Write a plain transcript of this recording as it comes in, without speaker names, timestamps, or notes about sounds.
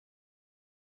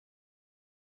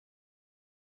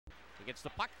He gets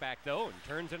the puck back, though, and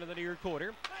turns into the near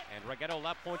quarter. And Rigetto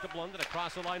left point to Blunden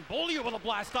across the line. Beaulieu with a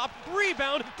blast stop.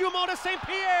 Rebound. Dumont to St.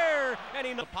 Pierre. And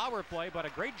he the power play, but a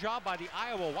great job by the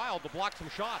Iowa Wild to block some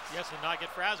shots. Yes, and not get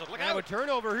frazzled. Look out. out. A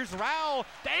turnover. Here's Rao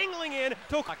dangling in.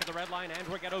 Back at the red line, and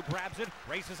Rigetto grabs it.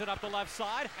 Races it up the left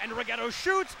side. And Rigetto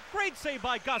shoots. Great save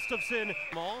by Gustafsson.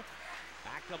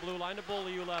 Back to the blue line to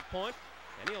Beaulieu left point.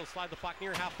 And he'll slide the puck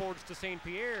near half forwards to St.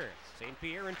 Pierre. St.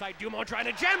 Pierre in tight. Dumont trying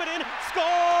to jam it in. Scores!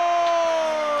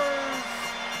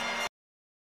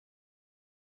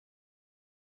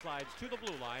 Slides to the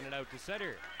blue line and out to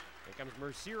center. Here comes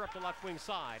Mercier up the left wing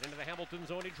side. Into the Hamilton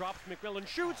zone. He drops. McMillan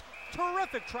shoots.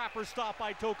 Terrific trapper stop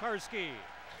by Tokarski.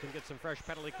 Can get some fresh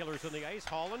penalty killers on the ice.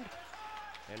 Holland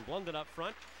and Blunden up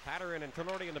front. Patterin and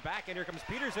Tenorti in the back. And here comes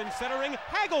Peterson centering.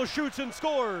 Hagel shoots and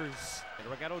scores. And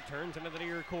Rigetto turns into the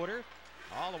near quarter.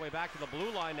 All the way back to the blue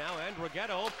line now, and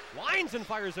Rigetto lines and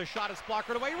fires a shot. It's blocked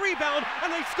away. Rebound,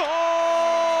 and they score!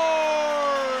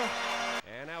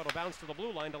 And now it'll bounce to the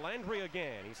blue line to Landry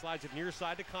again. He slides it near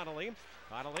side to Connolly.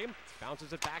 Connolly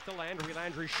bounces it back to Landry.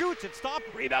 Landry shoots, it stopped.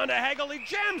 Rebound to Hagel. He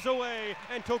jams away,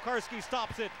 and Tokarski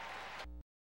stops it.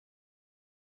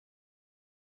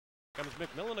 Comes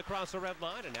McMillan across the red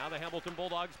line, and now the Hamilton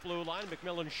Bulldogs blue line.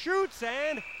 McMillan shoots,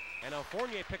 and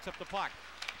Fournier picks up the puck.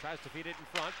 Tries to feed it in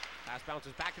front. Pass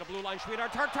bounces back to the blue line.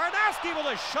 Chouinard, Tarnowski with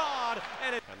a shot,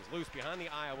 and it comes loose behind the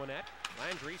Iowa net.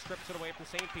 Landry strips it away from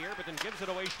St. Pierre, but then gives it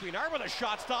away. Chouinard with a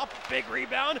shot stop. Big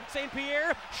rebound. St.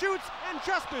 Pierre shoots and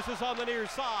just misses on the near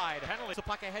side. Penalty. The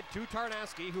puck ahead to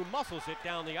Tarnowski, who muscles it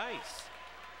down the ice.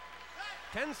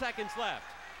 10 seconds left.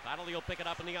 Connolly will pick it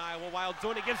up in the Iowa Wild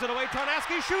zone. He gives it away.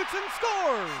 Tarnowski shoots and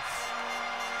scores.